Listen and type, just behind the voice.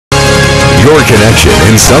your connection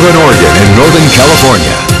in Southern Oregon and Northern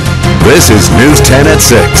California. This is News 10 at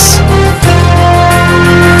 6.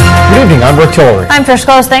 Good evening, I'm Rick Tillery. I'm Trish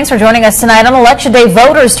Close. Thanks for joining us tonight. On Election Day,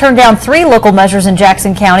 voters turned down 3 local measures in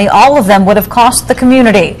Jackson County. All of them would have cost the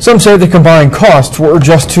community. Some say the combined costs were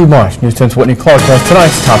just too much. News 10's Whitney Clark has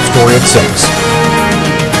tonight's top story at 6.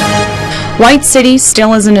 White City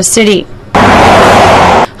still isn't a city.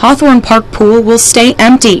 Hawthorne Park pool will stay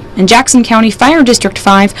empty, and Jackson County Fire District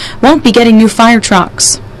 5 won't be getting new fire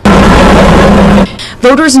trucks.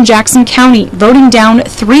 Voters in Jackson County voting down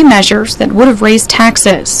 3 measures that would have raised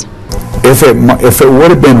taxes. If it would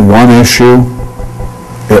have been one issue,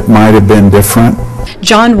 it might have been different.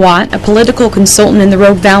 John Watt, a political consultant in the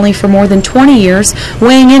Rogue Valley for more than 20 years,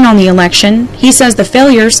 weighing in on the election. He says the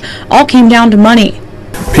failures all came down to money.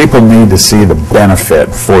 People need to see the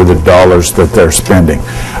benefit for the dollars that they're spending.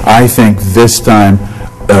 I think this time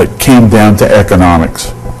it came down to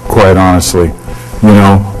economics, quite honestly. You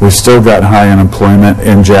know, we've still got high unemployment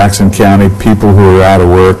in Jackson County, people who are out of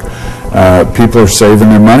work. People are saving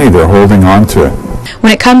their money, they're holding on to it.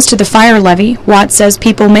 When it comes to the fire levy, Watt says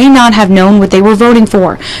people may not have known what they were voting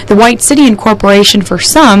for. The WhiteCity incorporation, for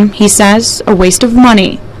some, he says, a waste of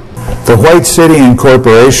money. The WhiteCity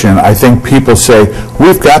incorporation, I think people say,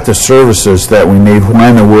 we've got the services that we need. Why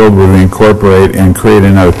in the world would we incorporate and create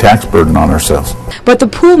another tax burden on ourselves? But the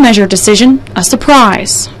pool measure decision, a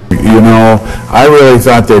surprise. You know, I really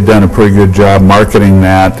thought they'd done a pretty good job marketing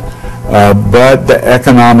that, but the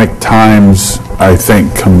economictimes, I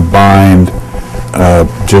think, combined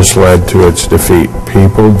just led to its defeat.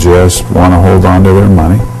 People just want to hold on to their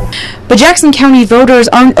money. But Jackson County voters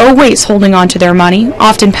aren't always holding on to their money,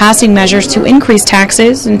 often passing measures to increase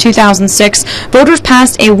taxes. In 2006, voters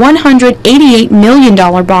passed a $188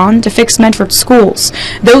 million bond to fix Medford schools.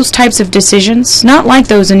 Those types of decisions, not like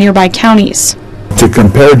those in nearby counties. To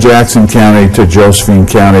compare Jackson County to Josephine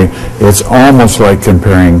County, it's almost like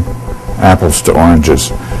comparing apples to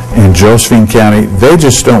oranges. In Josephine County, they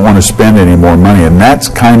just don't want to spend any more money, and that's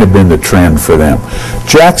kind of been the trend for them.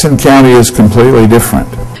 Jackson County is completely different.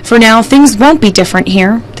 For now, things won't be different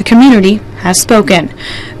here. The community has spoken.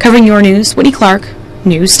 Covering your news, Whitney Clark,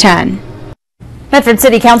 News 10. Medford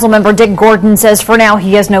City Council member Dick Gordon says for now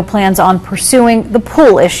he has no plans on pursuing the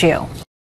pool issue.